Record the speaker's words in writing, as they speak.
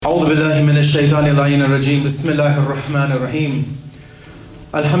أعوذ بالله من الشيطان اللعين الرجيم بسم الله الرحمن الرحيم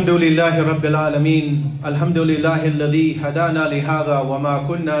الحمد لله رب العالمين الحمد لله الذي هدانا لهذا وما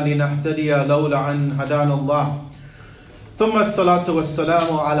كنا لنهتدي لولا أن هدانا الله ثم الصلاة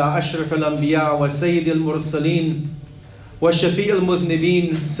والسلام على أشرف الأنبياء وسيد المرسلين وشفيع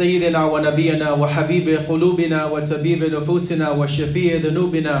المذنبين سيدنا ونبينا وحبيب قلوبنا وطبيب نفوسنا وشفيع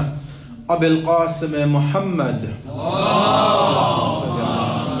ذنوبنا أبي القاسم محمد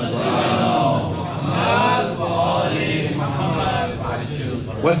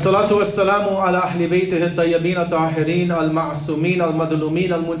والصلاة والسلام على أهل بيته الطيبين الطاهرين المعصومين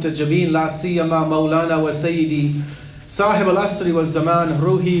المظلومين المنتجبين لا سيما مولانا وسيدي صاحب العصر والزمان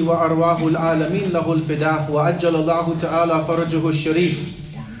روحي وأرواح العالمين له الفداء وأجل الله تعالى فرجه الشريف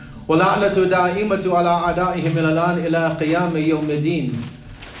ولعنة دائمة على أعدائهم إلى الآن إلى قيام يوم الدين.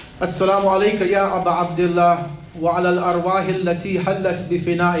 السلام عليك يا أبا عبد الله وعلى الأرواح التي حلت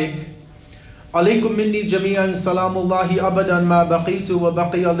بفنائك. عليكم مني جميعا سلام الله أبدا ما بقيت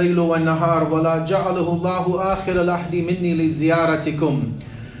وبقي الليل والنهار ولا جعله الله آخر العهد مني لزيارتكم.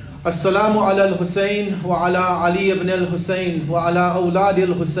 السلام على الحسين وعلى علي بن الحسين وعلى أولاد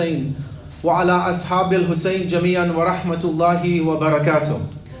الحسين وعلى أصحاب الحسين جميعا ورحمة الله وبركاته.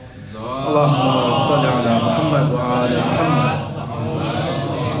 اللهم صل على محمد وعلى محمد.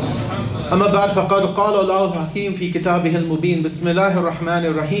 أما بعد فقد قال الله الحكيم في كتابه المبين بسم الله الرحمن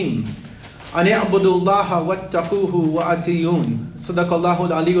الرحيم أن اعبدوا الله واتقوه وأطيعون. صدق الله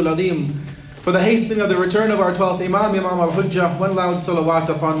العلي العظيم. For the hastening of the return of our 12th Imam, Imam al-Hujjah, one loud salawat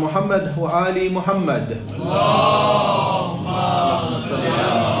upon Muhammad wa Ali Muhammad.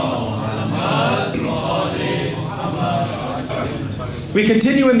 We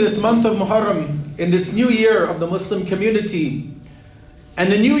continue in this month of Muharram, in this new year of the Muslim community,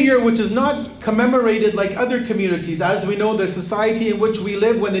 and a new year which is not commemorated like other communities. As we know, the society in which we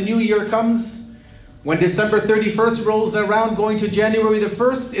live, when the new year comes, when December 31st rolls around, going to January the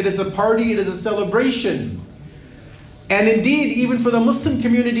 1st, it is a party, it is a celebration. And indeed, even for the Muslim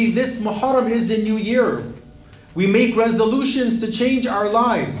community, this Muharram is a new year. We make resolutions to change our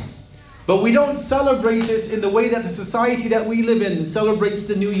lives, but we don't celebrate it in the way that the society that we live in celebrates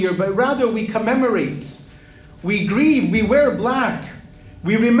the new year, but rather we commemorate, we grieve, we wear black.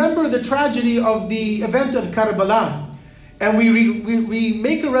 We remember the tragedy of the event of Karbala, and we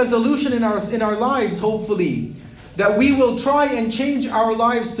make a resolution in our lives, hopefully, that we will try and change our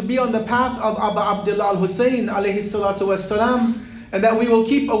lives to be on the path of Aba Abdullah al-Hussein alayhi salatu wassalam, and that we will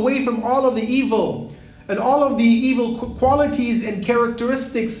keep away from all of the evil and all of the evil qualities and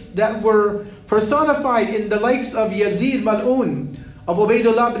characteristics that were personified in the likes of Yazid Mal'un, of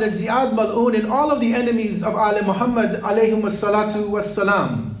Ubaydullah ibn Ziyad Mal'un, and all of the enemies of Ali Muhammad alayhim salatu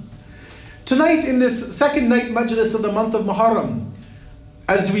wassalam. Tonight, in this second night majlis of the month of Muharram,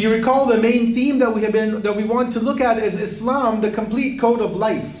 as we recall, the main theme that we want to look at is Islam, the complete code of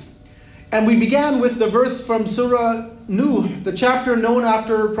life. And we began with the verse from Surah Nuh, the chapter known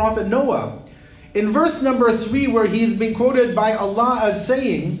after Prophet Noah. In verse number 3, where he's been quoted by Allah as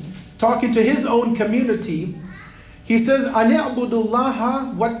saying, talking to his own community, he says, أَنِ اعْبُدُوا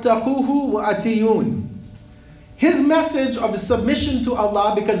اللَّهَ وَاتَّقُوهُ وَأَطِيعُونَ. His message of submission to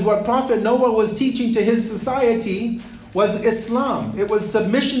Allah, because what Prophet Noah was teaching to his society was Islam. It was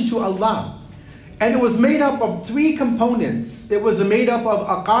submission to Allah. And it was made up of three components. It was made up of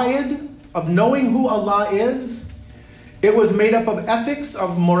aqaid, of knowing who Allah is. It was made up of ethics,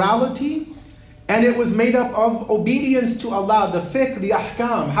 of morality. And it was made up of obedience to Allah, the fiqh, the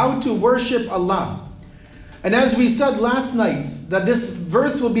ahkam, how to worship Allah. And as we said last night, that this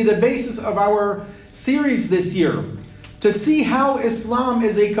verse will be the basis of our series this year, to see how Islam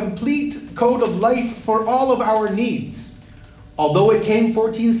is a complete code of life for all of our needs. Although it came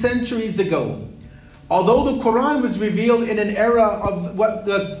 14 centuries ago, although the Quran was revealed in an era of what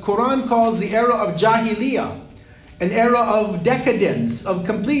the Quran calls the era of Jahiliyyah, an era of decadence, of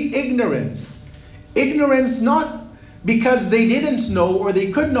complete ignorance. Ignorance not because they didn't know or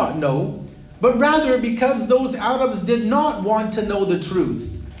they could not know, but rather because those Arabs did not want to know the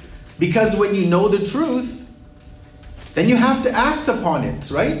truth. Because when you know the truth, then you have to act upon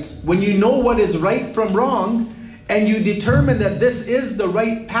it, right? When you know what is right from wrong, and you determine that this is the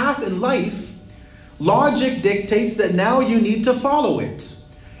right path in life, logic dictates that now you need to follow it.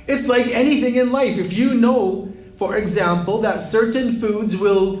 It's like anything in life. If you know, for example, that certain foods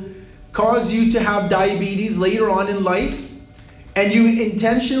will cause you to have diabetes later on in life, and you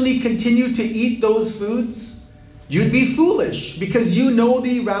intentionally continue to eat those foods, you'd be foolish because you know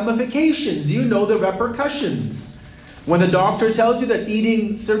the ramifications, you know the repercussions. When the doctor tells you that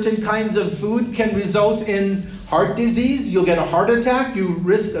eating certain kinds of food can result in heart disease, you'll get a heart attack, you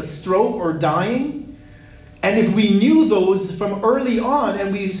risk a stroke or dying. And if we knew those from early on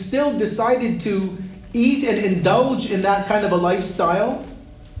and we still decided to eat and indulge in that kind of a lifestyle,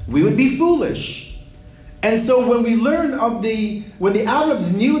 we would be foolish. And so when we learn when the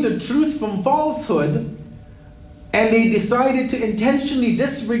Arabs knew the truth from falsehood and they decided to intentionally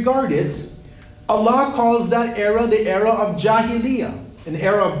disregard it, Allah calls that era the era of Jahiliyyah, an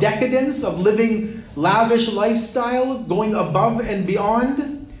era of decadence, of living lavish lifestyle, going above and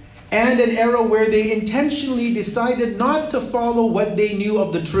beyond, and an era where they intentionally decided not to follow what they knew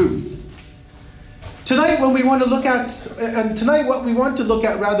of the truth. Tonight, what we want to look at is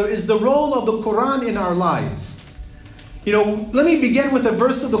the role of the Quran in our lives. Let me begin with a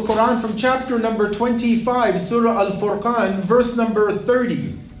verse of the Quran from chapter number 25, Surah Al-Furqan, verse number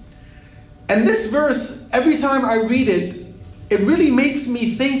 30. And this verse, every time I read it, it really makes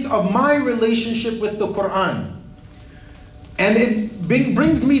me think of my relationship with the Quran. And it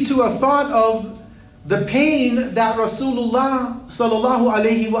brings me to a thought of the pain that Rasulullah sallallahu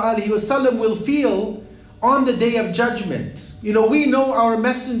alaihi wasallam will feel on the day of judgment. We know our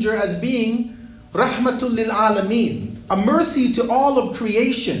messenger as being rahmatul lil alameen, a mercy to all of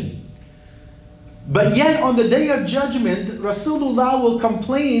creation. But yet on the day of judgment, Rasulullah will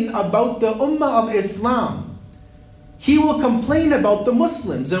complain about the ummah of Islam. He will complain about the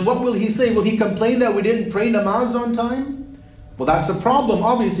Muslims. And what will he say? Will he complain that we didn't pray namaz on time? Well, that's a problem,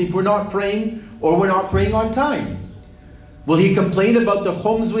 obviously, if we're not praying or we're not praying on time. Will he complain about the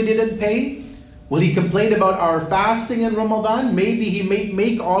khums we didn't pay? Will he complain about our fasting in Ramadan? Maybe he may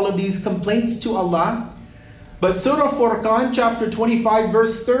make all of these complaints to Allah. But Surah Furqan, chapter 25,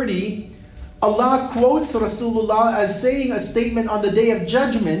 verse 30, Allah quotes Rasulullah as saying a statement on the day of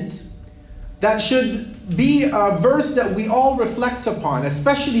judgment that should be a verse that we all reflect upon,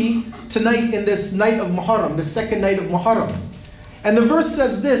 especially tonight in this night of Muharram, the second night of Muharram. And the verse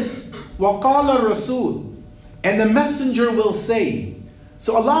says this, وَقَالَ الرَّسُولُ, and the messenger will say.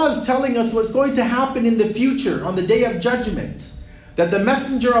 So Allah is telling us what's going to happen in the future on the day of judgment, that the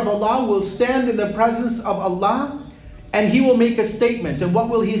messenger of Allah will stand in the presence of Allah and he will make a statement. And what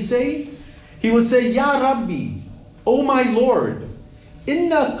will he say? He will say, Ya Rabbi, O my Lord,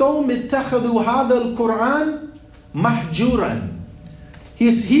 Inna qawm ittakhadhu hadha al-Qur'an mahjuran.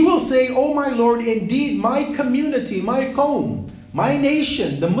 He will say, O my Lord, indeed my community, my qawm, my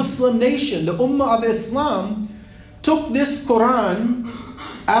nation, the Muslim nation, the Ummah of Islam, took this Quran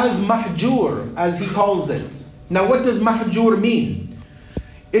as mahjur, as he calls it. Now what does mahjur mean?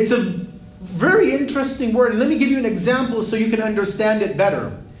 It's a very interesting word. Let me give you an example so you can understand it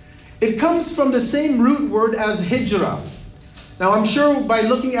better. It comes from the same root word as hijrah. Now I'm sure by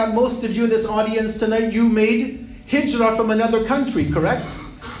looking at most of you in this audience tonight, you made hijrah from another country, correct?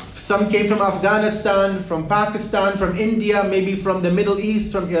 Some came from Afghanistan, from Pakistan, from India, maybe from the Middle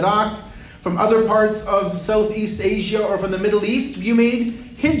East, from Iraq, from other parts of Southeast Asia or from the Middle East. You made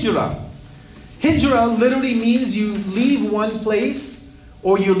hijrah. Hijrah literally means you leave one place,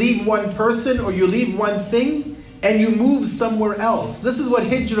 or you leave one person, or you leave one thing, and you move somewhere else. This is what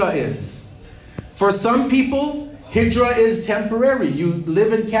hijrah is. For some people, hijrah is temporary. You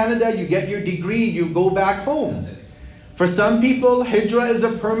live in Canada, you get your degree, you go back home. For some people, hijrah is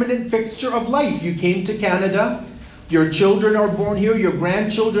a permanent fixture of life. You came to Canada, your children are born here, your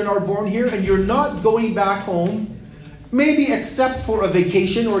grandchildren are born here, and you're not going back home, maybe except for a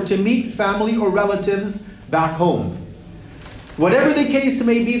vacation or to meet family or relatives back home. Whatever the case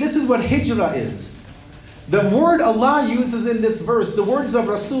may be, this is what hijrah is. The word Allah uses in this verse, the words of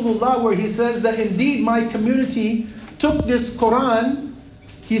Rasulullah, where he says that indeed my community took this Quran,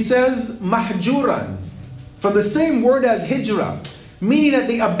 he says mahjuran, from the same word as hijrah, meaning that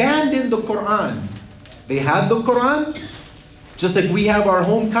they abandoned the Quran. They had the Quran, just like we have our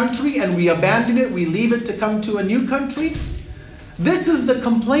home country and we abandon it, we leave it to come to a new country. This is the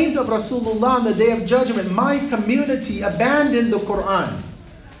complaint of Rasulullah on the Day of Judgment. My community abandoned the Quran.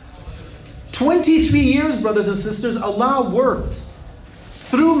 23 years, brothers and sisters, Allah worked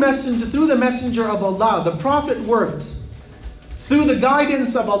through the messenger of Allah. The Prophet worked through the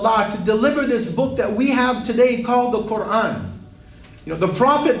guidance of Allah to deliver this book that we have today called the Quran. The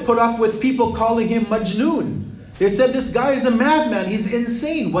Prophet put up with people calling him Majnoon. They said, this guy is a madman, he's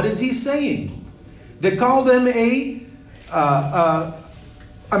insane. What is he saying? They called him a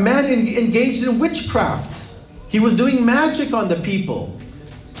man engaged in witchcraft. He was doing magic on the people.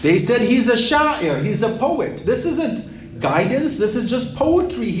 They said he's a sha'ir, he's a poet. This isn't guidance, this is just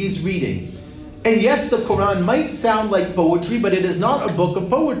poetry he's reading. And yes, the Quran might sound like poetry, but it is not a book of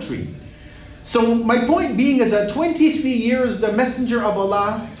poetry. So my point being is that 23 years the Messenger of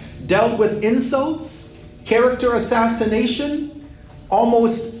Allah dealt with insults, character assassination,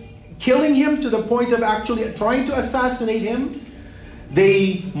 almost killing him to the point of actually trying to assassinate him.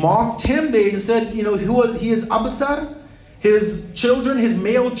 They mocked him. They said, he is abtar. His children, his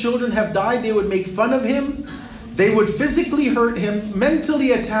male children have died. They would make fun of him. They would physically hurt him,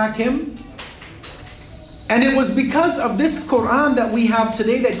 mentally attack him. And it was because of this Quran that we have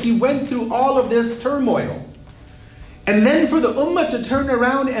today that he went through all of this turmoil. And then for the ummah to turn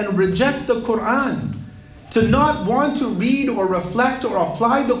around and reject the Quran, to not want to read or reflect or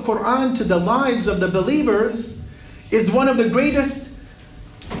apply the Quran to the lives of the believers, is one of the greatest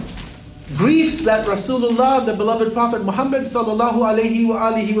griefs that Rasulullah, the beloved Prophet Muhammad sallallahu alayhi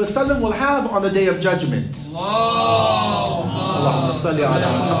wa alihi wasallam, will have on the Day of Judgment. Allahumma salli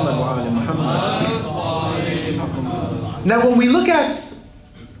ala Muhammad wa ali Muhammad. Now when we look at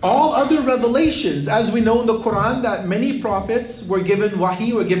all other revelations, as we know in the Quran that many prophets were given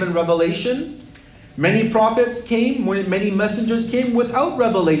wahi, were given revelation. Many prophets came, many messengers came without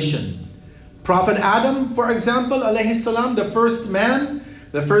revelation. Prophet Adam, for example, alayhi salam, the first man,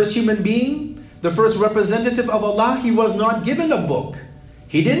 the first human being, the first representative of Allah, he was not given a book.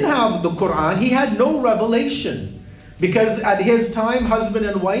 He didn't have the Quran. He had no revelation. Because at his time, husband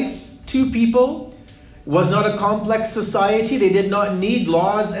and wife, two people, was not a complex society. They did not need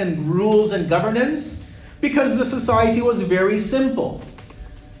laws and rules and governance because the society was very simple.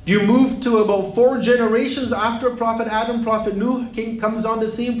 You move to about 4 generations after Prophet Adam, Prophet Nuh comes on the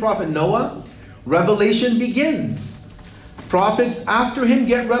scene, Prophet Noah, revelation begins. Prophets after him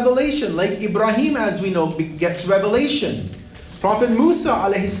get revelation, like Ibrahim, as we know, gets revelation. Prophet Musa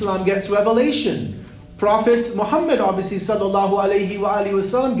alayhi salam gets revelation. Prophet Muhammad, obviously, sallallahu alayhi wa alihi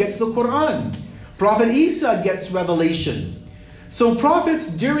wasallam, gets the Quran. Prophet Isa gets revelation. So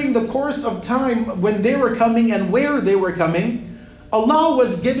prophets, during the course of time, when they were coming and where they were coming, Allah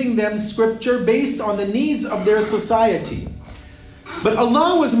was giving them scripture based on the needs of their society. But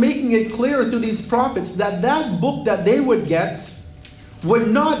Allah was making it clear through these prophets that that book that they would get would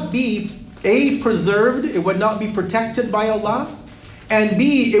not be A, preserved, it would not be protected by Allah, and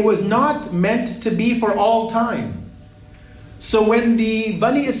B, it was not meant to be for all time. So when the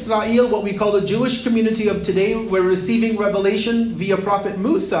Bani Israel, what we call the Jewish community of today, were receiving revelation via Prophet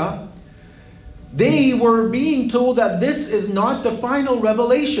Musa, they were being told that this is not the final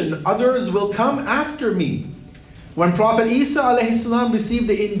revelation. Others will come after me. When Prophet Isa alayhi salam received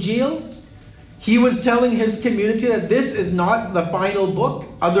the Injil, he was telling his community that this is not the final book.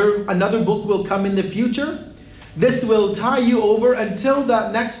 Another book will come in the future. This will tie you over until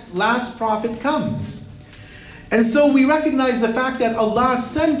that last prophet comes. And so we recognize the fact that Allah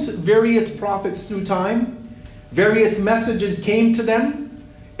sent various prophets through time. Various messages came to them.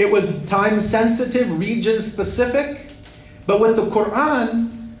 It was time sensitive, region specific. But with the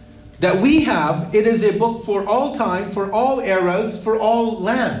Quran that we have, it is a book for all time, for all eras, for all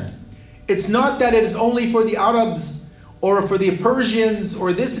land. It's not that it is only for the Arabs or for the Persians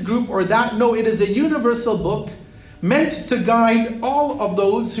or this group or that. No, it is a universal book meant to guide all of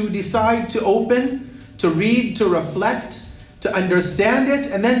those who decide to open, to read, to reflect, to understand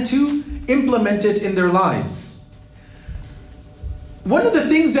it, and then to implement it in their lives. One of the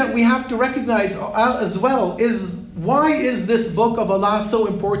things that we have to recognize as well is, why is this book of Allah so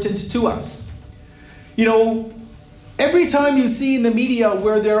important to us? Every time you see in the media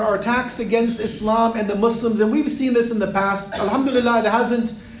where there are attacks against Islam and the Muslims, and we've seen this in the past, alhamdulillah, it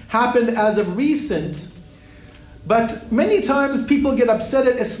hasn't happened as of recent, but many times people get upset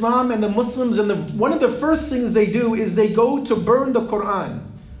at Islam and the Muslims, and one of the first things they do is they go to burn the Quran.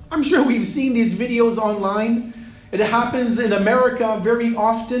 I'm sure we've seen these videos online. It happens in America very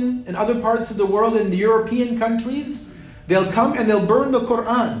often, in other parts of the world, in the European countries. They'll come and they'll burn the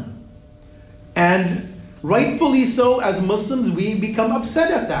Quran. And rightfully so, as Muslims, we become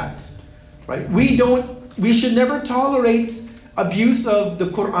upset at that. Right? We should never tolerate abuse of the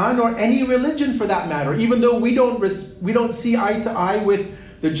Quran or any religion for that matter. Even though we don't see eye to eye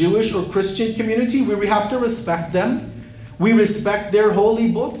with the Jewish or Christian community, we have to respect them. We respect their holy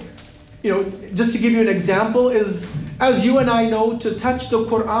book. Just to give you an example, is, as you and I know, to touch the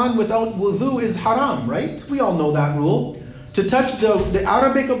Quran without wudu is haram, right? We all know that rule. To touch the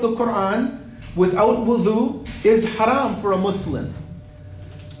Arabic of the Quran without wudu is haram for a Muslim.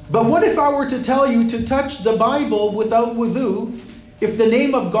 But what if I were to tell you to touch the Bible without wudu, if the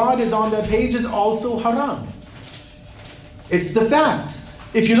name of God is on the page, is also haram? It's the fact.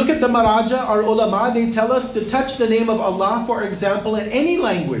 If you look at the Maraja, our ulama, they tell us to touch the name of Allah, for example, in any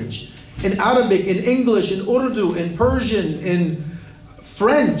language. In Arabic, in English, in Urdu, in Persian, in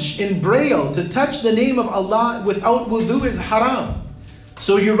French, in Braille, to touch the name of Allah without wudu is haram.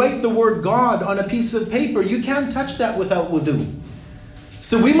 So you write the word God on a piece of paper, you can't touch that without wudu.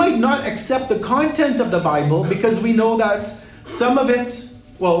 So we might not accept the content of the Bible because we know that some of it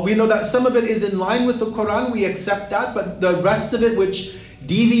is in line with the Quran, we accept that, but the rest of it which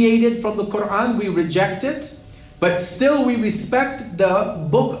deviated from the Quran, we reject it. But still we respect the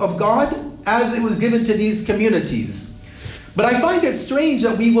book of God as it was given to these communities. But I find it strange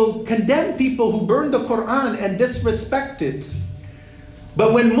that we will condemn people who burn the Quran and disrespect it.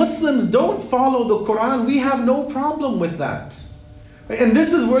 But when Muslims don't follow the Quran, we have no problem with that. And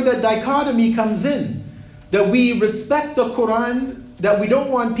this is where the dichotomy comes in. That we respect the Quran, that we don't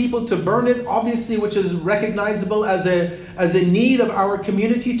want people to burn it, obviously, which is recognizable as a need of our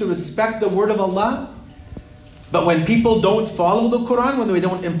community to respect the word of Allah. But when people don't follow the Quran, when they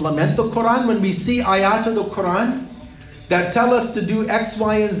don't implement the Quran, when we see ayat of the Quran that tell us to do X,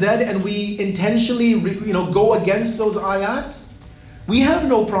 Y, and Z, and we intentionally go against those ayat, we have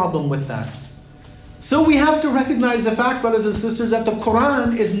no problem with that. So we have to recognize the fact, brothers and sisters, that the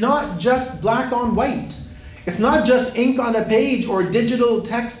Quran is not just black on white. It's not just ink on a page or digital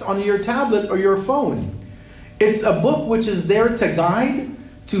text on your tablet or your phone. It's a book which is there to guide,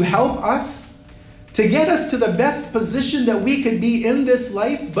 to help us, to get us to the best position that we could be in this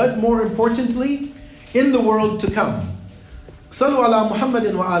life, but more importantly, in the world to come. Sallu ala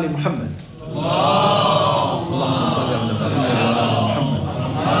Muhammadin wa ali Muhammad. Allahumma salli ala Muhammad.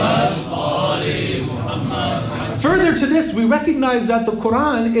 Further to this, we recognize that the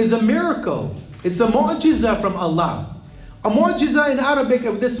Quran is a miracle. It's a mu'jiza from Allah. A mu'jiza in Arabic,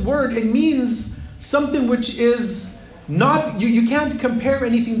 of this word, it means something which is not, you can't compare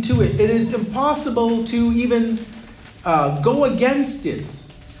anything to it. It is impossible to even go against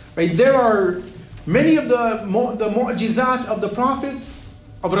it. Right? There are many of the mu'jizat of the prophets,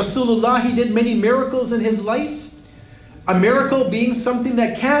 of Rasulullah. He did many miracles in his life. A miracle being something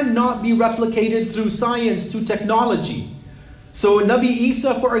that cannot be replicated through science, through technology. So Nabi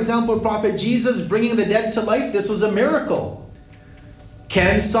Isa, for example, Prophet Jesus bringing the dead to life, this was a miracle.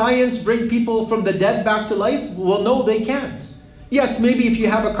 Can science bring people from the dead back to life? Well, no, they can't. Yes, maybe if you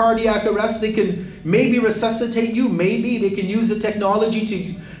have a cardiac arrest, they can maybe resuscitate you. Maybe they can use the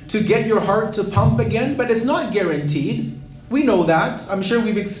technology to get your heart to pump again, but it's not guaranteed. We know that. I'm sure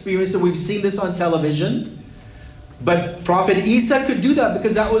we've experienced it. We've seen this on television. But Prophet Isa could do that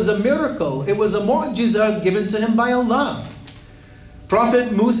because that was a miracle. It was a mu'jiza given to him by Allah.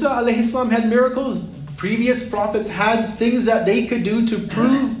 Prophet Musa alayhi salam had miracles. Previous prophets had things that they could do to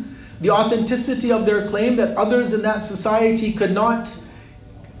prove the authenticity of their claim that others in that society could not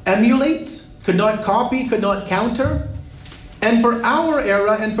emulate, could not copy, could not counter. And for our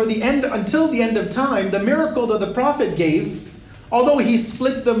era and for the end, until the end of time, the miracle that the Prophet gave, although he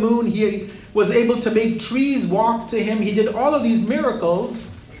split the moon, he was able to make trees walk to him, he did all of these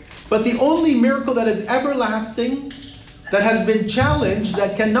miracles, but the only miracle that is everlasting, that has been challenged,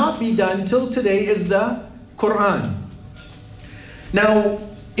 that cannot be done till today, is the Quran. Now,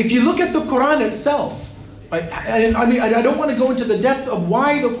 if you look at the Quran itself, I don't want to go into the depth of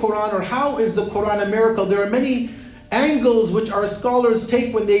why the Quran or how is the Quran a miracle. There are many angles which our scholars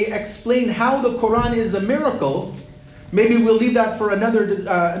take when they explain how the Quran is a miracle. Maybe we'll leave that for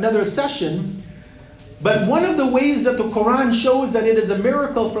another session. But one of the ways that the Quran shows that it is a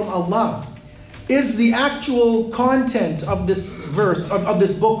miracle from Allah is the actual content of this verse, of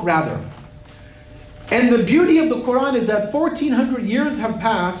this book rather. And the beauty of the Quran is that 1400 years have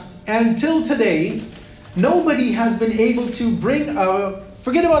passed, and till today, nobody has been able to bring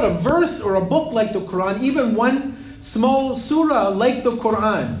forget about a verse or a book like the Quran, even one small surah like the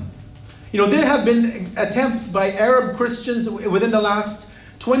Quran. There have been attempts by Arab Christians within the last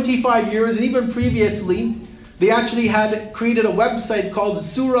 25 years, and even previously, they actually had created a website called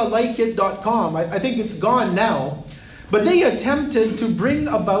surahlikeit.com. I think it's gone now. But they attempted to bring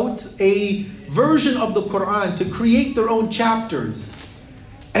about a version of the Quran, to create their own chapters.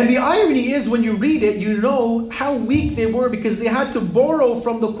 And the irony is, when you read it, you know how weak they were because they had to borrow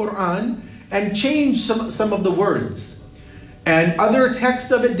from the Quran and change some of the words. And other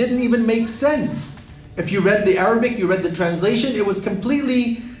text of it didn't even make sense. If you read the Arabic, you read the translation, it was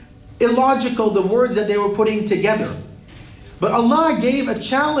completely illogical, the words that they were putting together. But Allah gave a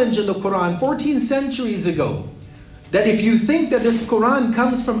challenge in the Quran 14 centuries ago, that if you think that this Quran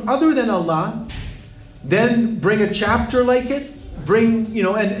comes from other than Allah, then bring a chapter like it,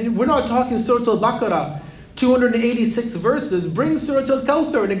 and we're not talking Surah Al-Baqarah, 286 verses, bring Surah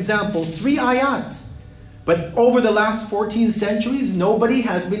Al-Kawthar, an example, 3 ayat. But over the last 14 centuries, nobody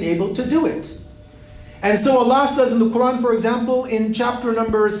has been able to do it. And so Allah says in the Quran, for example, in chapter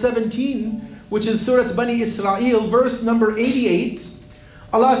number 17, which is Surah Bani Israel, verse number 88,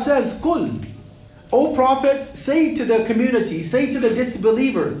 Allah says, Qul, O Prophet, say to the community, say to the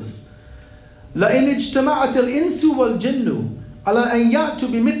disbelievers, لَإِنِ اجْتَمَعَتِ الْإِنسُ وَالْجِنُّ عَلَىٰ أَنْ يَأْتُوا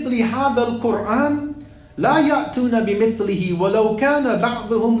بِمِثْلِ هَذَا الْقُرْآنِ لَا يَأْتُونَ بِمِثْلِهِ وَلَوْ كَانَ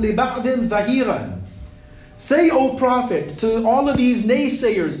بَعْضُهُمْ لِبَعْضٍ ظَهِيرًا. Say, O Prophet, to all of these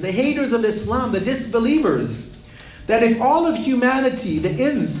naysayers, the haters of Islam, the disbelievers, that if all of humanity, the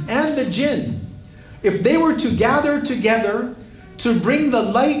ins and the jinn, if they were to gather together to bring the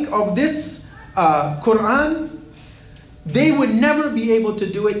like of this Quran, they would never be able to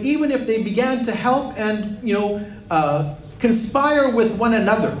do it, even if they began to help and conspire with one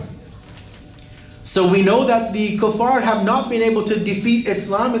another. So we know that the kuffar have not been able to defeat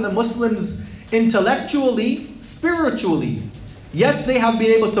Islam and the Muslims intellectually, spiritually. Yes, they have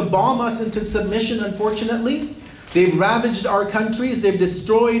been able to bomb us into submission, unfortunately. They've ravaged our countries, they've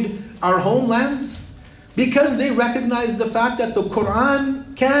destroyed our homelands, because they recognize the fact that the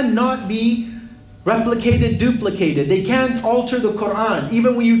Quran cannot be replicated, duplicated. They can't alter the Quran.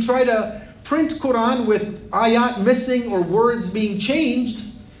 Even when you try to print Quran with ayat missing or words being changed,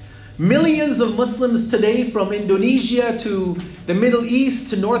 millions of Muslims today, from Indonesia to the Middle East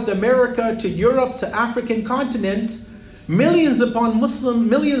to North America to Europe to African continent, millions of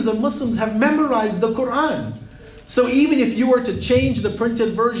Muslims have memorized the Quran. So even if you were to change the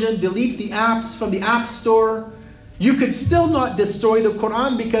printed version, delete the apps from the App Store, you could still not destroy the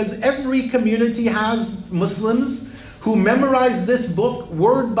Quran, because every community has Muslims who memorize this book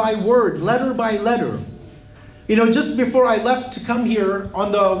word by word, letter by letter. Just before I left to come here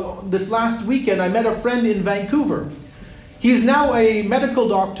on this last weekend, I met a friend in Vancouver. He's now a medical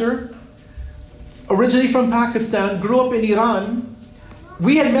doctor, originally from Pakistan, grew up in Iran.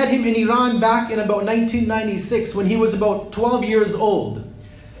 We had met him in Iran back in about 1996 when he was about 12 years old.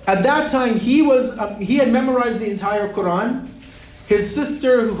 At that time, he had memorized the entire Quran. His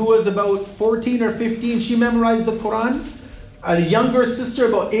sister, who was about 14 or 15, she memorized the Quran. A younger sister,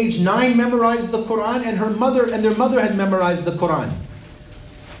 about age 9, memorized the Quran, and their mother had memorized the Quran.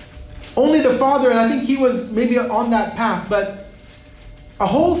 Only the father, and I think he was maybe on that path, but a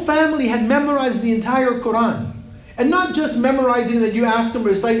whole family had memorized the entire Quran. And not just memorizing that you ask them,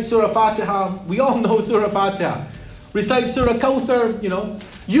 recite Surah Fatiha. We all know Surah Fatiha. Recite Surah Kawthar,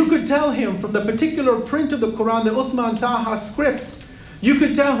 You could tell him from the particular print of the Quran, the Uthman Taha script, you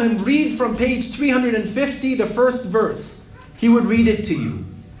could tell him, read from page 350, the first verse. He would read it to you.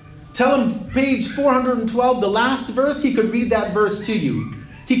 Tell him page 412, the last verse, he could read that verse to you.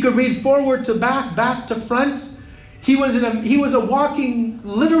 He could read forward to back, back to front. He was a walking,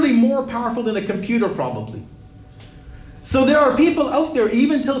 literally more powerful than a computer probably. So there are people out there,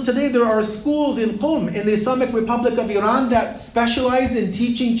 even till today, there are schools in Qom, in the Islamic Republic of Iran, that specialize in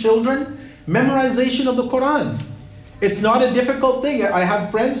teaching children memorization of the Quran. It's not a difficult thing. I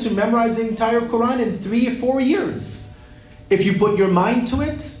have friends who memorize the entire Quran in 3 or 4 years. If you put your mind to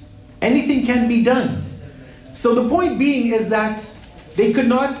it, anything can be done. So the point being is that they could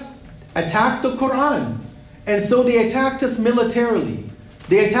not attack the Quran. And so they attacked us militarily.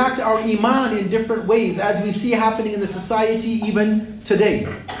 They attacked our iman in different ways, as we see happening in the society even today.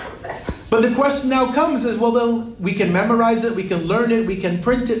 But the question now comes is, well, we can memorize it, we can learn it, we can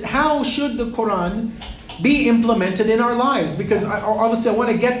print it. How should the Quran be implemented in our lives? Because obviously I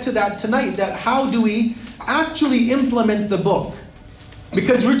want to get to that tonight, that how do we actually implement the book?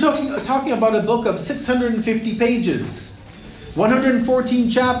 Because we're talking about a book of 650 pages, 114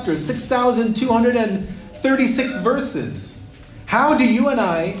 chapters, 6,236 verses. How do you and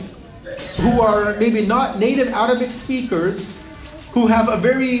I, who are maybe not native Arabic speakers, who have a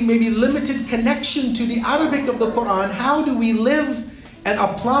very maybe limited connection to the Arabic of the Quran, how do we live and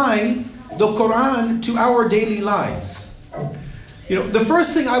apply the Quran to our daily lives? The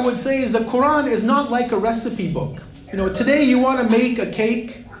first thing I would say is the Quran is not like a recipe book. Today you want to make a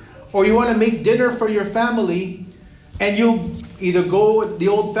cake or you want to make dinner for your family, and you'll either go the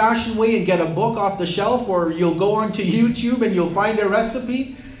old-fashioned way and get a book off the shelf, or you'll go onto YouTube and you'll find a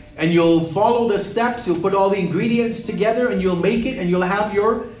recipe and you'll follow the steps, you'll put all the ingredients together and you'll make it and you'll have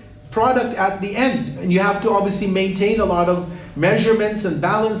your product at the end. And you have to obviously maintain a lot of measurements and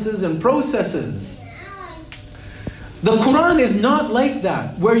balances and processes. The Quran is not like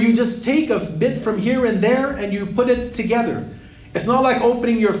that, where you just take a bit from here and there and you put it together. It's not like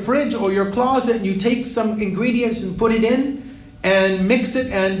opening your fridge or your closet and you take some ingredients and put it in and mix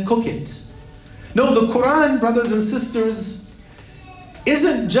it and cook it. No, the Quran, brothers and sisters,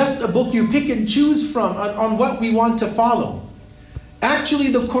 isn't just a book you pick and choose from on what we want to follow. Actually,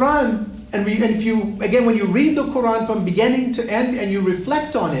 the Quran, when you read the Quran from beginning to end and you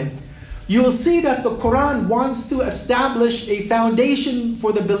reflect on it, you will see that the Quran wants to establish a foundation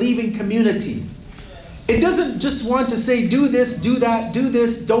for the believing community. It doesn't just want to say, do this, do that, do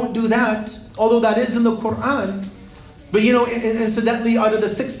this, don't do that, although that is in the Quran. But incidentally, out of the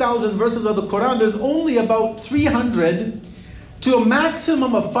 6,000 verses of the Quran, there's only about 300 to a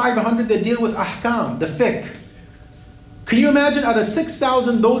maximum of 500 that deal with ahkam, the fiqh. Can you imagine out of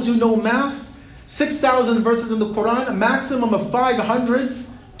 6,000, those who know math, 6,000 verses in the Quran, a maximum of 500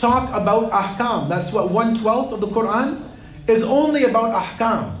 talk about ahkam. That's what 1/12 of the Quran is only about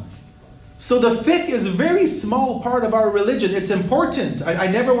ahkam. So the fiqh is a very small part of our religion. It's important. I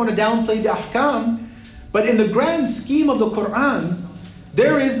never want to downplay the ahkam, but in the grand scheme of the Quran,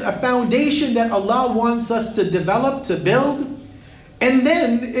 there is a foundation that Allah wants us to develop, to build, and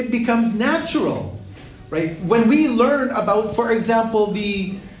then it becomes natural, right? When we learn about, for example,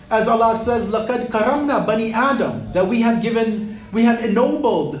 as Allah says, لَقَدْ كَرَمْنَا بَنِي Adam, that we have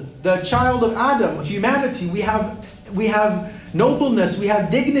ennobled the child of Adam, humanity. We have nobleness, we have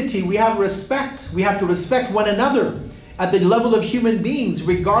dignity, we have respect. We have to respect one another at the level of human beings,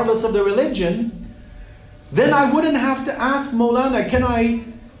 regardless of the religion. Then I wouldn't have to ask Maulana, can I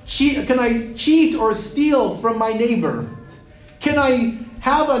cheat or steal from my neighbor? Can I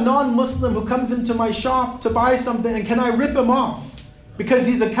have a non-Muslim who comes into my shop to buy something and can I rip him off? Because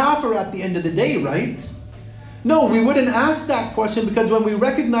he's a kafir at the end of the day, right? No, we wouldn't ask that question, because when we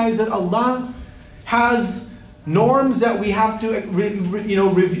recognize that Allah has norms that we have to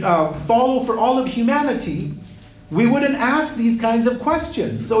follow for all of humanity, we wouldn't ask these kinds of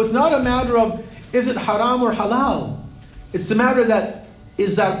questions. So it's not a matter of, is it haram or halal? It's the matter that,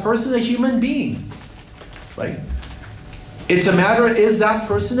 is that person a human being? Right? It's a matter, is that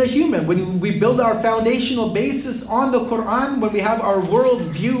person a human? When we build our foundational basis on the Quran, when we have our world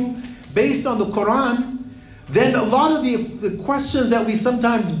view based on the Quran, then a lot of the questions that we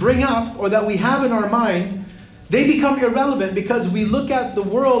sometimes bring up or that we have in our mind, they become irrelevant because we look at the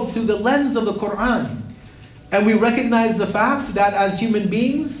world through the lens of the Quran. And we recognize the fact that as human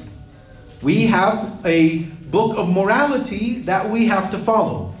beings, we have a book of morality that we have to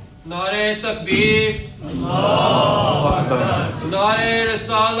follow. Nare Takbir, Allahu Akbar, Nare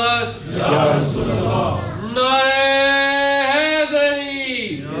Risalat, Ya Rasulullah, Nare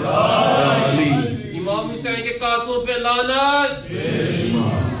Haydari, Ya Ali, Imam Hussain ke qaatlon pe laanat,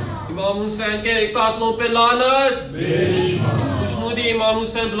 Imam Hussain ke qaatlon pe laanat, Khushnoodi Imam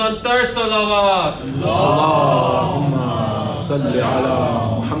Hussain bulandtar salawat. Allahumma salli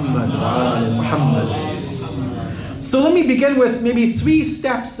ala Muhammad wa ala Muhammad. So let me begin with maybe 3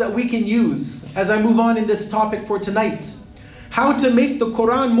 steps that we can use as I move on in this topic for tonight. How to make the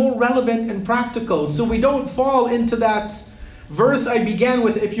Quran more relevant and practical so we don't fall into that verse I began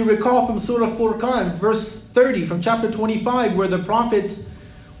with, if you recall, from Surah Furqan, verse 30 from chapter 25, where the Prophet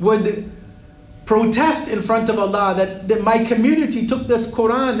would protest in front of Allah that my community took this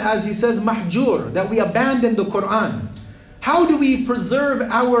Quran, as he says, mahjur, that we abandoned the Quran. How do we preserve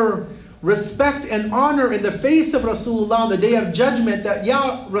our respect and honor in the face of Rasulullah on the Day of Judgment, that,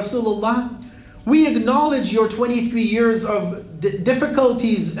 Ya Rasulullah, we acknowledge your 23 years of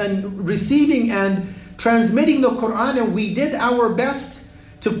difficulties and receiving and transmitting the Quran, and we did our best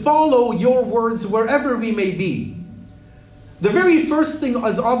to follow your words wherever we may be. The very first thing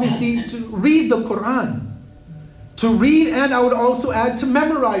is obviously to read the Quran. To read, and I would also add to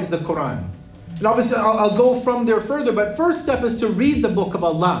memorize the Quran. And obviously I'll go from there further, but first step is to read the book of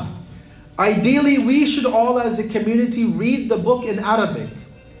Allah. Ideally, we should all as a community read the book in Arabic.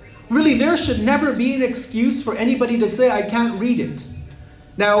 Really, there should never be an excuse for anybody to say, I can't read it.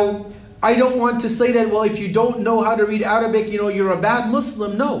 Now, I don't want to say that, well, if you don't know how to read Arabic, you're a bad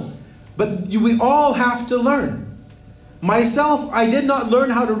Muslim. No. But we all have to learn. Myself, I did not learn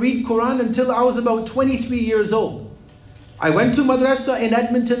how to read Quran until I was about 23 years old. I went to madrasa in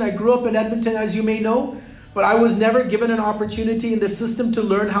Edmonton. I grew up in Edmonton, as you may know. But I was never given an opportunity in the system to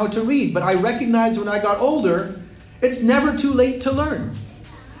learn how to read. But I recognized when I got older, it's never too late to learn.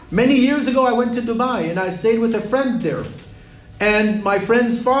 Many years ago, I went to Dubai and I stayed with a friend there. And my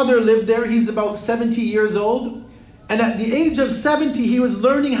friend's father lived there. He's about 70 years old. And at the age of 70, he was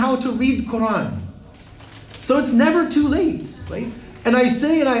learning how to read Quran. So it's never too late, right? And I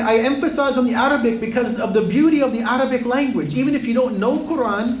say, and I emphasize on the Arabic because of the beauty of the Arabic language. Even if you don't know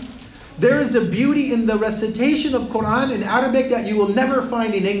Quran, there is a beauty in the recitation of Quran in Arabic that you will never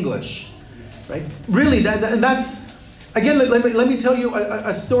find in English, right? Really, and that's, again, let me tell you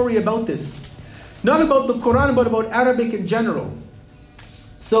a story about this. Not about the Quran, but about Arabic in general.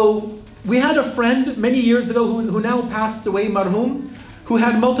 So we had a friend many years ago who now passed away, marhum, who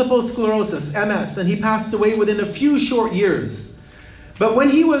had multiple sclerosis, MS, and he passed away within a few short years. But when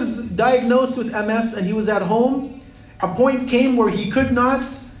he was diagnosed with MS and he was at home, a point came where he could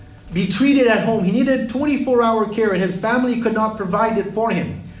not be treated at home. He needed 24-hour care and his family could not provide it for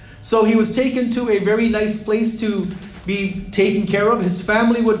him. So he was taken to a very nice place to be taken care of. His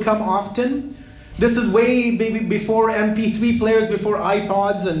family would come often. This is way before MP3 players, before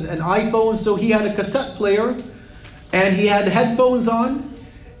iPods and iPhones. So he had a cassette player and he had headphones on.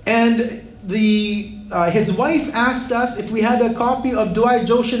 And his wife asked us if we had a copy of Dua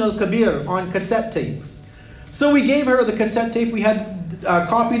Joshan al-Kabir on cassette tape. So we gave her the cassette tape. We had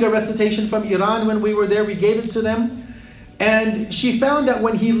copied a recitation from Iran when we were there. We gave it to them. And she found that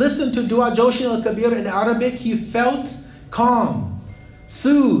when he listened to Dua Joshan al-Kabir in Arabic, he felt calm,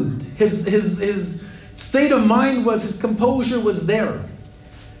 soothed. His state of mind was, his composure was there.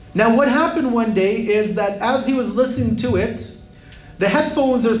 Now what happened one day is that as he was listening to it, the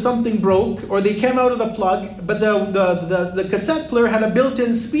headphones or something broke, or they came out of the plug, but the cassette player had a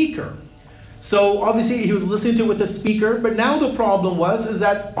built-in speaker. So obviously he was listening to it with the speaker, but now the problem is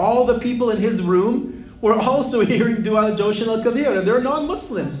that all the people in his room were also hearing Dua Joshan al-Kabir, and they're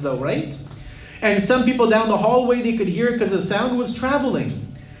non-Muslims though, right? And some people down the hallway, they could hear it because the sound was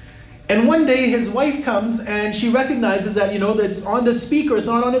traveling. And one day his wife comes and she recognizes that, that it's on the speaker, it's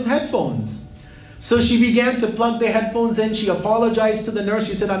not on his headphones. So she began to plug the headphones in. She apologized to the nurse.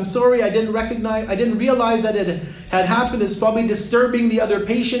 She said, "I'm sorry, I didn't realize that it had happened. It's probably disturbing the other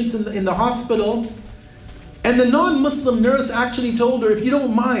patients in the hospital." And the non-Muslim nurse actually told her, "If you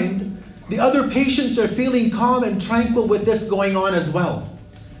don't mind, the other patients are feeling calm and tranquil with this going on as well.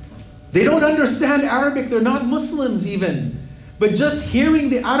 They don't understand Arabic, they're not Muslims even. But just hearing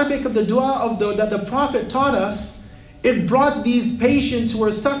the Arabic of the dua that the Prophet taught us, it brought these patients who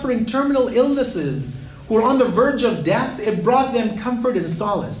are suffering terminal illnesses, who are on the verge of death, it brought them comfort and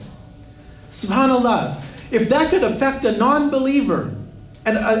solace." SubhanAllah. If that could affect a non-believer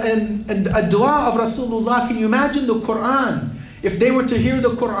and a dua of Rasulullah, can you imagine the Quran? If they were to hear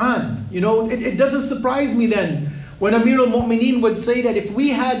the Quran, it doesn't surprise me then when Amir al-Mu'mineen would say that if we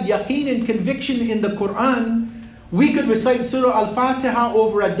had yaqeen and conviction in the Quran, we could recite Surah Al-Fatiha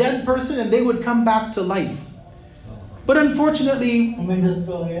over a dead person and they would come back to life. But unfortunately,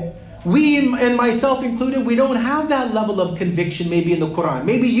 we, and myself included, we don't have that level of conviction maybe in the Quran.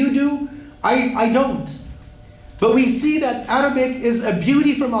 Maybe you do, I don't. But we see that Arabic is a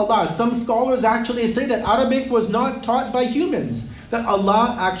beauty from Allah. Some scholars actually say that Arabic was not taught by humans, that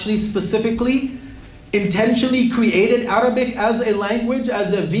Allah actually specifically, intentionally created Arabic as a language,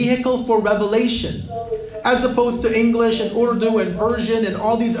 as a vehicle for revelation, as opposed to English and Urdu and Persian and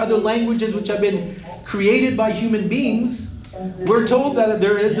all these other languages which have been created by human beings. We're told that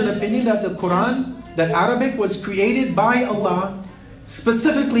there is an opinion that the Quran, that Arabic was created by Allah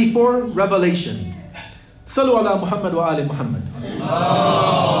specifically for revelation. Sallu ala Muhammad wa ali Muhammad.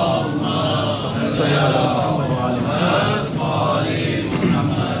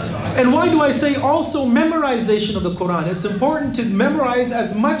 And why do I say also memorization of the Quran? It's important to memorize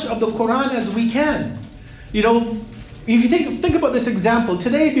as much of the Quran as we can. If you think about this example,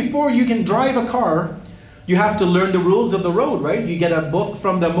 today before you can drive a car, you have to learn the rules of the road, right? You get a book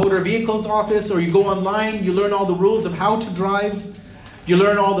from the motor vehicles office, or you go online, you learn all the rules of how to drive. You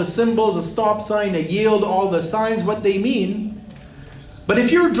learn all the symbols, a stop sign, a yield, all the signs, what they mean. But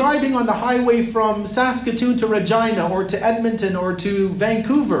if you're driving on the highway from Saskatoon to Regina or to Edmonton or to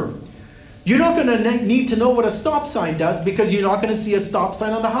Vancouver, you're not going to need to know what a stop sign does because you're not going to see a stop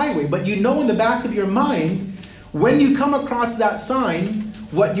sign on the highway. But you know in the back of your mind, when you come across that sign,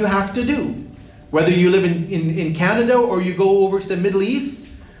 what you have to do. Whether you live in Canada or you go over to the Middle East,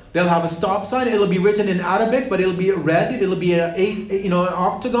 they'll have a stop sign. It'll be written in Arabic, but it'll be red. It'll be an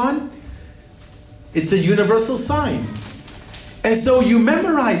octagon. It's a universal sign. And so you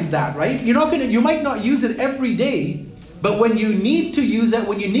memorize that, right? You might not use it every day, but when you need to use it,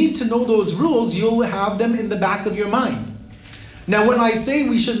 when you need to know those rules, you'll have them in the back of your mind. Now, when I say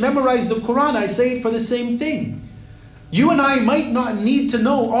we should memorize the Quran, I say it for the same thing. You and I might not need to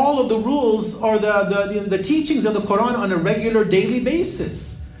know all of the rules or the teachings of the Quran on a regular daily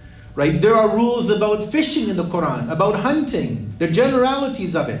basis, right? There are rules about fishing in the Quran, about hunting, the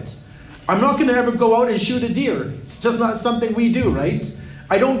generalities of it. I'm not going to ever go out and shoot a deer. It's just not something we do, right?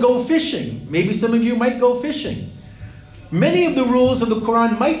 I don't go fishing. Maybe some of you might go fishing. Many of the rules of the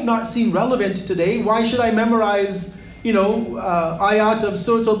Quran might not seem relevant today. Why should I memorize, ayat of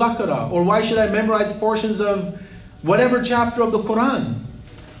Surah Al-Baqarah? Or why should I memorize portions of whatever chapter of the Quran?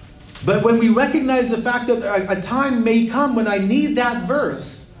 But when we recognize the fact that a time may come when I need that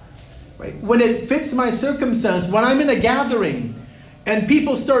verse, right? When it fits my circumstance, when I'm in a gathering and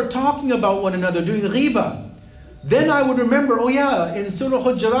people start talking about one another, doing ghibah, then I would remember, oh yeah, in Surah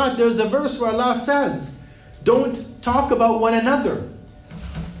Hujurat, there's a verse where Allah says, don't talk about one another.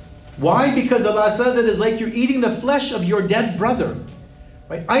 Why? Because Allah says it is like you're eating the flesh of your dead brother.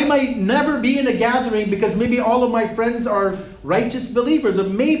 Right? I might never be in a gathering because maybe all of my friends are righteous believers, but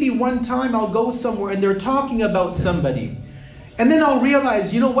maybe one time I'll go somewhere and they're talking about somebody. And then I'll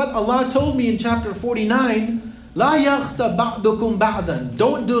realize, you know what? Allah told me in chapter 49, La yaghta ba'dukum ba'dan.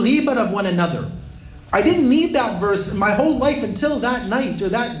 Don't do ghibat of one another. I didn't need that verse my whole life until that night or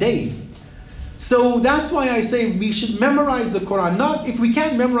that day. So that's why I say we should memorize the Quran. Not if we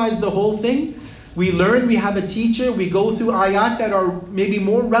can't memorize the whole thing, we learn, we have a teacher, we go through ayat that are maybe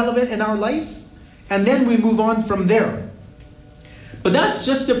more relevant in our life, and then we move on from there. But that's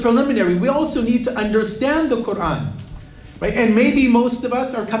just the preliminary. We also need to understand the Quran. Right? And maybe most of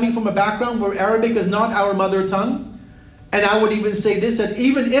us are coming from a background where Arabic is not our mother tongue. And I would even say this, that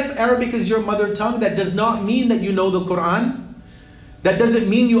even if Arabic is your mother tongue, that does not mean that you know the Quran. That doesn't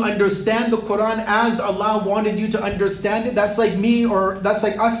mean you understand the Quran as Allah wanted you to understand it. That's like me, or that's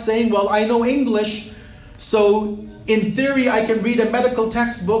like us saying, well, I know English, so in theory I can read a medical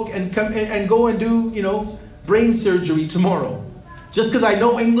textbook and come and go and do, brain surgery tomorrow. Just because I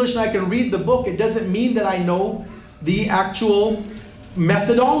know English and I can read the book, it doesn't mean that I know the actual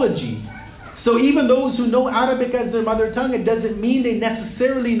methodology. So even those who know Arabic as their mother tongue, it doesn't mean they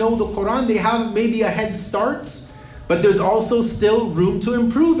necessarily know the Quran. They have maybe a head start, but there's also still room to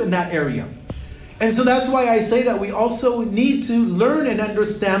improve in that area. And so that's why I say that we also need to learn and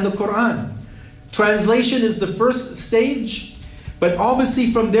understand the Quran. Translation is the first stage, but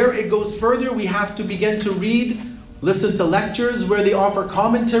obviously from there it goes further. We have to begin to read, listen to lectures where they offer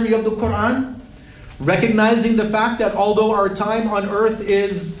commentary of the Quran, recognizing the fact that although our time on earth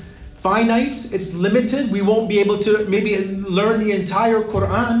is finite, it's limited, we won't be able to maybe learn the entire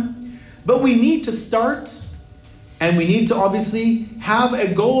Quran, but we need to start, and we need to obviously have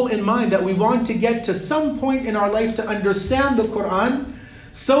a goal in mind that we want to get to some point in our life to understand the Quran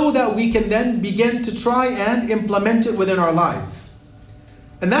so that we can then begin to try and implement it within our lives.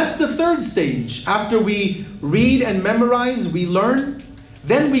 And that's the third stage. After we read and memorize, we learn,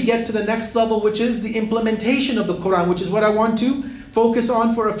 then we get to the next level, which is the implementation of the Quran, which is what I want to focus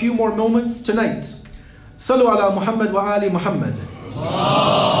on for a few more moments tonight. Sallu ala Muhammad wa ali Muhammad.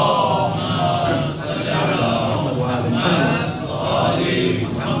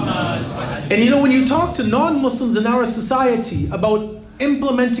 And when you talk to non-Muslims in our society about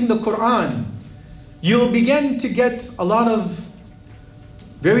implementing the Quran, you'll begin to get a lot of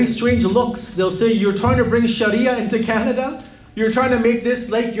very strange looks. They'll say, you're trying to bring Sharia into Canada? You're trying to make this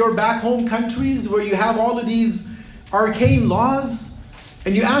like your back home countries where you have all of these arcane laws?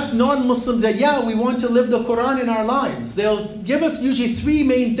 And you ask non-Muslims that, yeah, we want to live the Quran in our lives. They'll give us usually three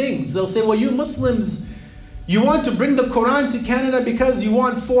main things. They'll say, well, you Muslims, you want to bring the Quran to Canada because you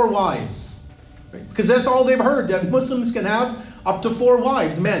want 4 wives. Right? Because that's all they've heard, that Muslims can have up to 4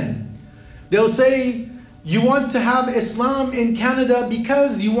 wives, men. They'll say, you want to have Islam in Canada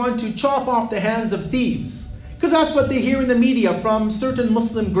because you want to chop off the hands of thieves. Because that's what they hear in the media from certain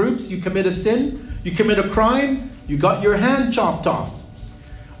Muslim groups. You commit a sin, you commit a crime, you got your hand chopped off.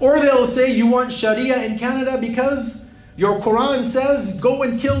 Or they'll say you want Sharia in Canada because your Quran says go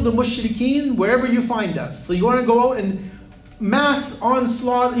and kill the mushrikeen wherever you find us. So you want to go out and mass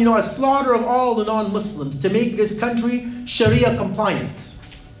onslaught, a slaughter of all the non-Muslims to make this country Sharia compliant.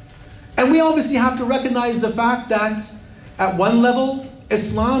 And we obviously have to recognize the fact that at one level,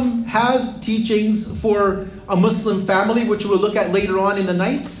 Islam has teachings for a Muslim family, which we'll look at later on in the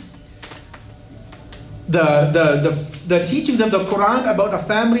nights. The teachings of the Quran about a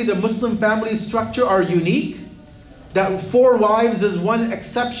family, the Muslim family structure, are unique. That 4 wives is one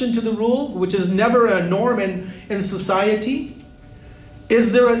exception to the rule, which is never a norm in society.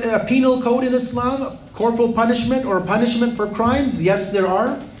 Is there a penal code in Islam, corporal punishment or punishment for crimes? Yes, there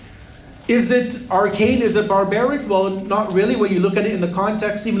are. Is it arcane? Is it barbaric? Well, not really when you look at it in the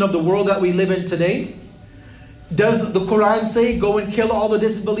context even of the world that we live in today. Does the Quran say go and kill all the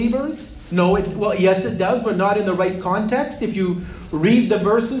disbelievers? No, yes it does, but not in the right context. If you read the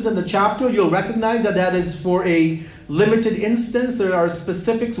verses in the chapter, you'll recognize that is for a limited instance. There are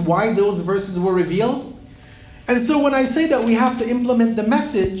specifics why those verses were revealed. And so when I say that we have to implement the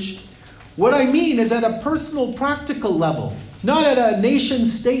message, what I mean is at a personal, practical level, not at a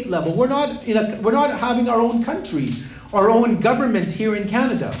nation-state level. We're not having our own country, our own government here in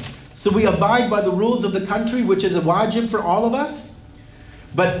Canada. So we abide by the rules of the country, which is a wajib for all of us.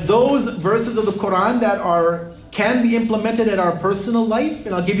 But those verses of the Quran that can be implemented in our personal life,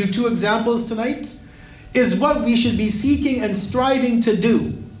 and I'll give you 2 examples tonight, is what we should be seeking and striving to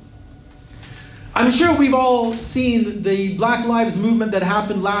do. I'm sure we've all seen the Black Lives Movement that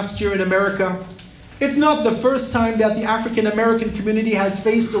happened last year in America. It's not the first time that the African American community has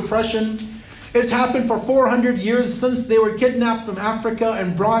faced oppression. It's happened for 400 years since they were kidnapped from Africa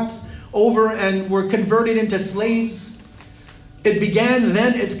and brought over and were converted into slaves. It began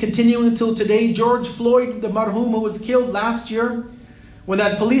then, it's continuing until today. George Floyd, the marhum who was killed last year, when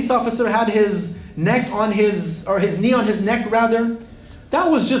that police officer had his neck on his knee on his neck rather, that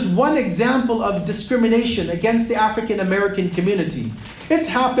was just one example of discrimination against the African American community. It's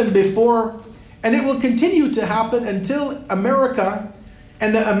happened before, and it will continue to happen until America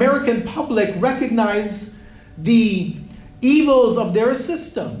and the American public recognize the evils of their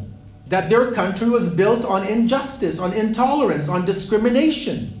system, that their country was built on injustice, on intolerance, on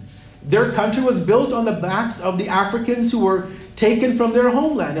discrimination. Their country was built on the backs of the Africans who were taken from their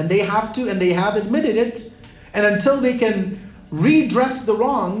homeland, and they have admitted it. And until they can redress the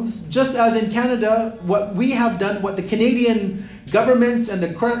wrongs, just as in Canada, what we have done, what the Canadian governments and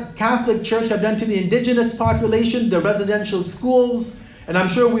the Catholic Church have done to the Indigenous population, the residential schools, and I'm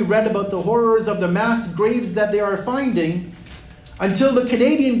sure we've read about the horrors of the mass graves that they are finding, until the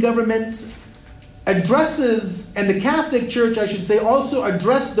Canadian government addresses, and the Catholic Church, I should say, also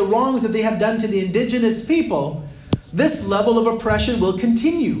address the wrongs that they have done to the Indigenous people, this level of oppression will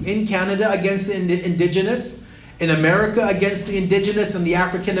continue in Canada against the Indigenous, in America against the Indigenous and the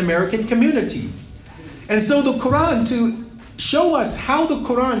African American community. And so the Quran, to show us how the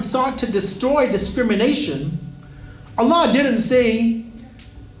Quran sought to destroy discrimination, Allah didn't say,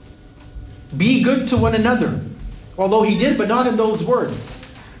 be good to one another. Although He did, but not in those words.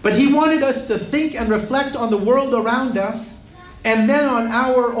 But He wanted us to think and reflect on the world around us, and then on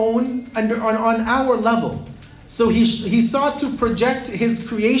our own, on our level. So He sought to project His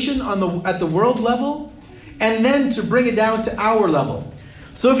creation at the world level, and then to bring it down to our level.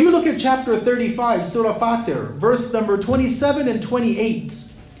 So if you look at chapter 35, Surah Fatir, verse number 27 and 28,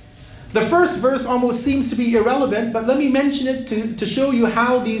 the first verse almost seems to be irrelevant, but let me mention it to show you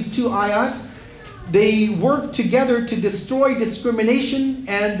how these two ayat, they work together to destroy discrimination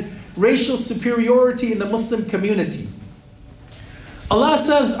and racial superiority in the Muslim community. Allah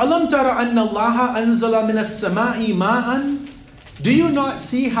says, Alam tara anna Allaha anzala minas sama'i ma'an. Do you not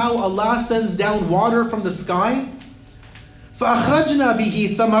see how Allah sends down water from the sky? فَأَخْرَجْنَا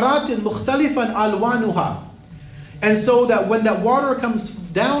بِهِ ثَمَرَاتٍ مُخْتَلِفًا أَلْوَانُهَا. And so that when that water comes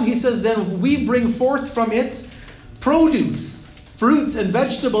down, He says, then we bring forth from it produce, fruits and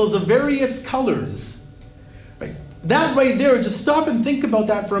vegetables of various colors. Right? That right there, just stop and think about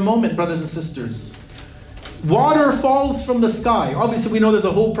that for a moment, brothers and sisters. Water falls from the sky. Obviously, we know there's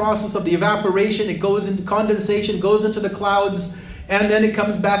a whole process of the evaporation. It goes into condensation, goes into the clouds, and then it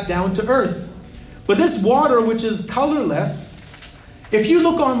comes back down to earth. But this water, which is colorless, if you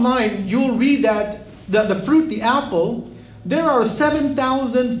look online, you'll read that the fruit, the apple, there are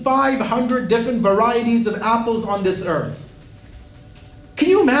 7,500 different varieties of apples on this earth. Can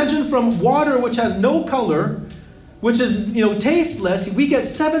you imagine, from water which has no color, which is tasteless, we get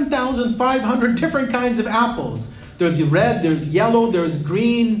 7,500 different kinds of apples. There's red, there's yellow, there's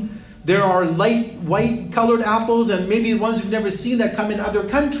green, there are light white colored apples, and maybe ones we've never seen that come in other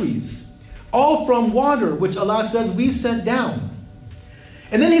countries. All from water, which Allah says we sent down.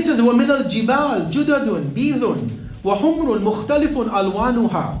 And then He says, وَمِنَ الْجِبَالِ جُدَدٌ بِيضٌ وَحُمْرٌ مُخْتَلِفٌ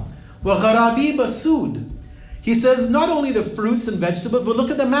أَلْوَانُهَا وَغَرَابِيبَ السُّودُ. He says not only the fruits and vegetables, but look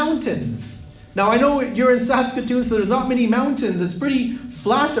at the mountains. Now I know you're in Saskatoon, so there's not many mountains. It's pretty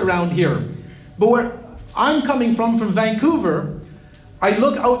flat around here. But where I'm coming from Vancouver, I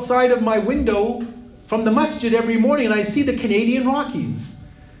look outside of my window from the masjid every morning and I see the Canadian Rockies.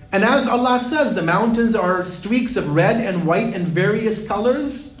 And as Allah says, the mountains are streaks of red and white and various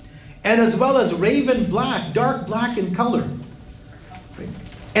colors, and as well as raven black, dark black in color.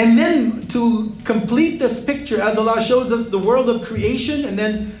 And then to complete this picture, as Allah shows us the world of creation and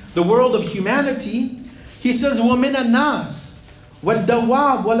then the world of humanity, He says, وَمِنَ النَّاسِ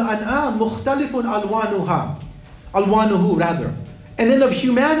وَالدَّوَابِ وَالْأَنْعَامِ مُخْتَلِفٌ أَلْوَانُهُ rather. And then of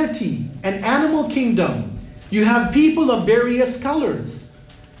humanity and animal kingdom, you have people of various colors.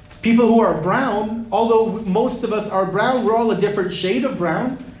 People who are brown, although most of us are brown, we're all a different shade of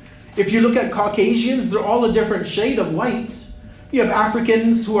brown. If you look at Caucasians, they're all a different shade of white. You have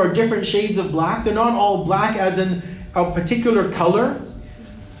Africans who are different shades of black. They're not all black as in a particular color.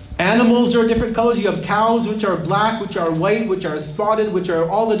 Animals are different colors. You have cows which are black, which are white, which are spotted, which are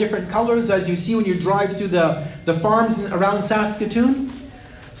all the different colors as you see when you drive through the farms around Saskatoon.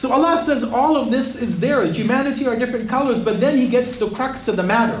 So Allah says all of this is there. Humanity are different colors, but then He gets the crux of the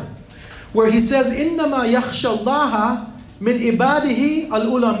matter, where He says, إِنَّمَا يَخْشَى اللَّهَ مِنْ إِبَادِهِ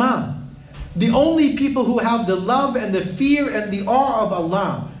الْعُلَمَاءِ. The only people who have the love and the fear and the awe of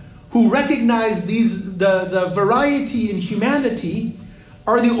Allah, who recognize the variety in humanity,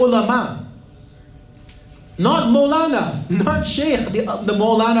 are the ulama. Not Maulana, not Sheikh, the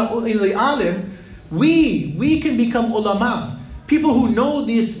Maulana, the Alim. We can become ulama. People who know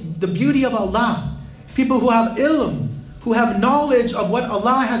the beauty of Allah. People who have ilm, who have knowledge of what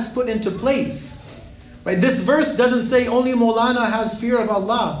Allah has put into place. Right? This verse doesn't say only Maulana has fear of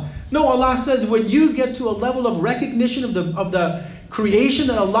Allah. No, Allah says when you get to a level of recognition of the creation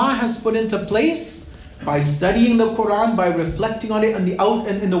that Allah has put into place, by studying the Quran, by reflecting on it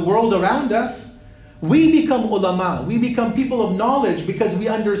in the world around us, we become ulama. We become people of knowledge because we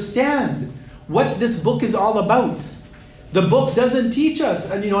understand what this book is all about. The book doesn't teach us,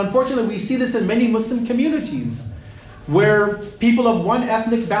 and unfortunately we see this in many Muslim communities, where people of one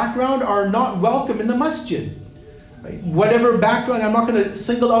ethnic background are not welcome in the masjid. Right? Whatever background, I'm not going to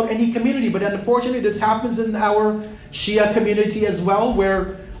single out any community, but unfortunately this happens in our Shia community as well,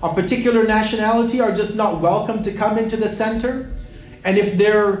 where a particular nationality are just not welcome to come into the center. And if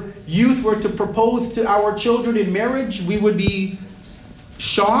their youth were to propose to our children in marriage, we would be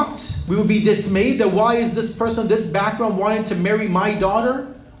shocked, we would be dismayed that why is this person, this background, wanting to marry my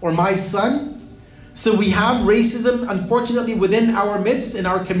daughter or my son? So we have racism, unfortunately, within our midst, in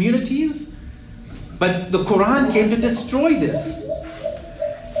our communities. But the Quran came to destroy this.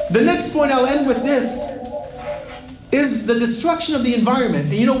 The next point, I'll end with this, is the destruction of the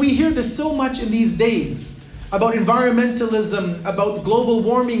environment. And we hear this so much in these days about environmentalism, about global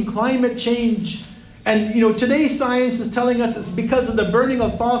warming, climate change. And today science is telling us it's because of the burning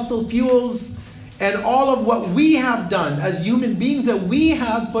of fossil fuels and all of what we have done as human beings, that we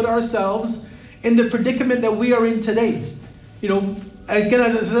have put ourselves in the predicament that we are in today. Again,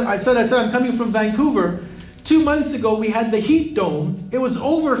 as I said, I'm coming from Vancouver. 2 months ago, we had the heat dome. It was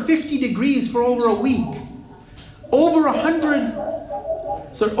over 50 degrees for over a week. Over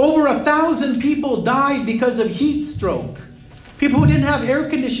 1,000 people died because of heat stroke. People who didn't have air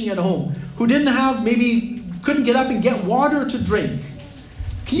conditioning at home, who couldn't get up and get water to drink.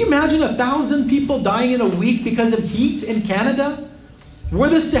 Can you imagine 1,000 people dying in a week because of heat in Canada? Were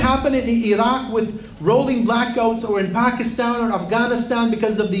this to happen in Iraq with rolling blackouts, or in Pakistan or Afghanistan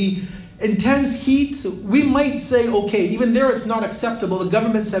because of the intense heat, we might say, okay, even there it's not acceptable, the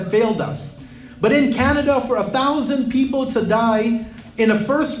governments have failed us. But in Canada, for 1,000 people to die in a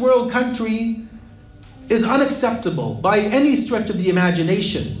first world country is unacceptable by any stretch of the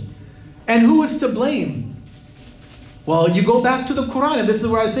imagination. And who is to blame? Well, you go back to the Quran, and this is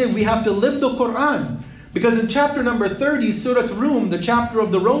where I say we have to live the Quran. Because in chapter number 30, Surah Rum, the chapter of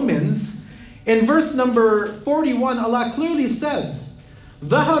the Romans, in verse number 41, Allah clearly says,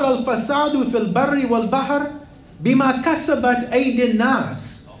 ظَهَرَ الْفَسَادُ فِي الْبَرِّ وَالْبَحْرِ بِمَا كَسَبَتْ أَيْدِي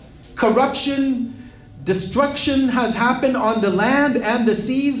النَّاسِ. Corruption, destruction has happened on the land and the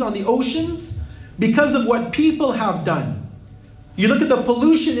seas, on the oceans, because of what people have done. You look at the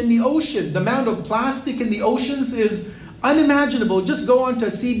pollution in the ocean, the amount of plastic in the oceans is unimaginable. Just go on to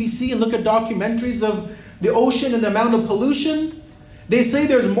CBC and look at documentaries of the ocean and the amount of pollution. They say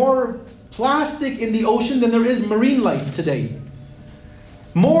there's more plastic in the ocean than there is marine life today.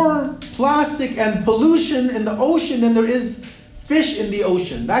 More plastic and pollution in the ocean than there is fish in the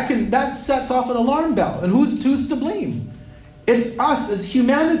ocean. That sets off an alarm bell. And who's to blame? It's us as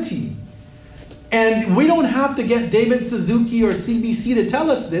humanity. And we don't have to get David Suzuki or CBC to tell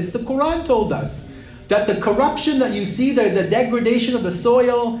us this. The Quran told us that the corruption that you see, the degradation of the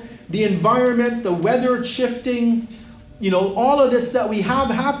soil, the environment, the weather shifting, all of this that we have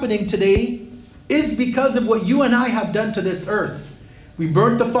happening today is because of what you and I have done to this earth. We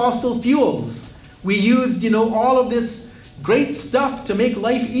burnt the fossil fuels. We used, all of this great stuff to make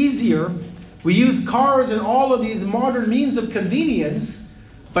life easier. We use cars and all of these modern means of convenience,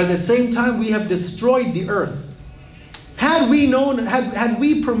 but at the same time we have destroyed the earth. Had we known, had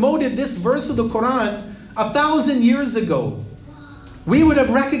we promoted this verse of the Quran 1,000 years ago, we would have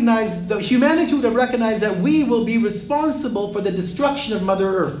recognized, humanity would have recognized that we will be responsible for the destruction of Mother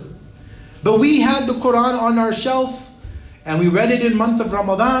Earth. But we had the Quran on our shelf, and we read it in month of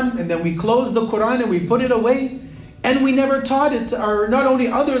Ramadan, and then we closed the Quran and we put it away, and we never taught it to not only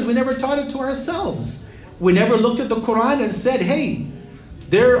others, we never taught it to ourselves. We never looked at the Quran and said, hey,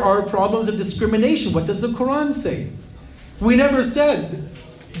 there are problems of discrimination. What does the Quran say? We never said,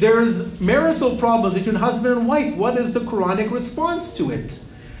 there's marital problems between husband and wife. What is the Quranic response to it?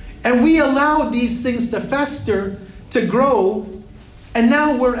 And we allowed these things to fester, to grow, and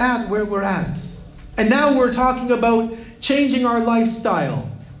now we're at where we're at. And now we're talking about changing our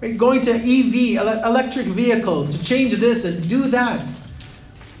lifestyle, right? Going to EV, electric vehicles, to change this and do that.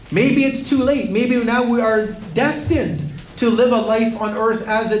 Maybe it's too late. Maybe now we are destined to live a life on earth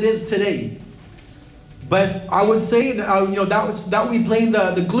as it is today. But I would say, that we playing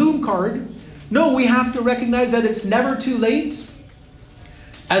the gloom card. No, we have to recognize that it's never too late.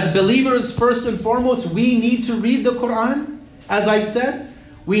 As believers, first and foremost, we need to read the Quran. As I said,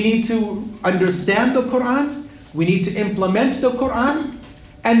 we need to understand the Quran. We need to implement the Quran.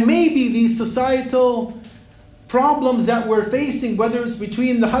 And maybe these societal problems that we're facing, whether it's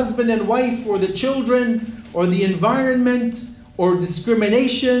between the husband and wife or the children or the environment or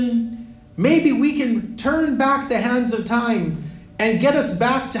discrimination, maybe we can turn back the hands of time and get us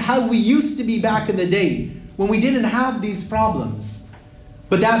back to how we used to be back in the day when we didn't have these problems.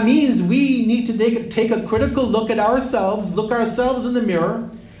 But that means we need to take a critical look at ourselves, look ourselves in the mirror,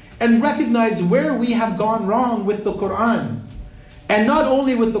 and recognize where we have gone wrong with the Quran. And not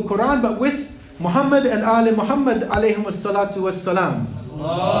only with the Quran, but with Muhammad and Ali Muhammad alayhim as-salatu was-salam.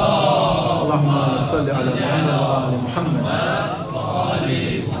 Allahumma salli ala Muhammad wa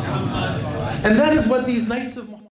ali Muhammad. And that is what these nights of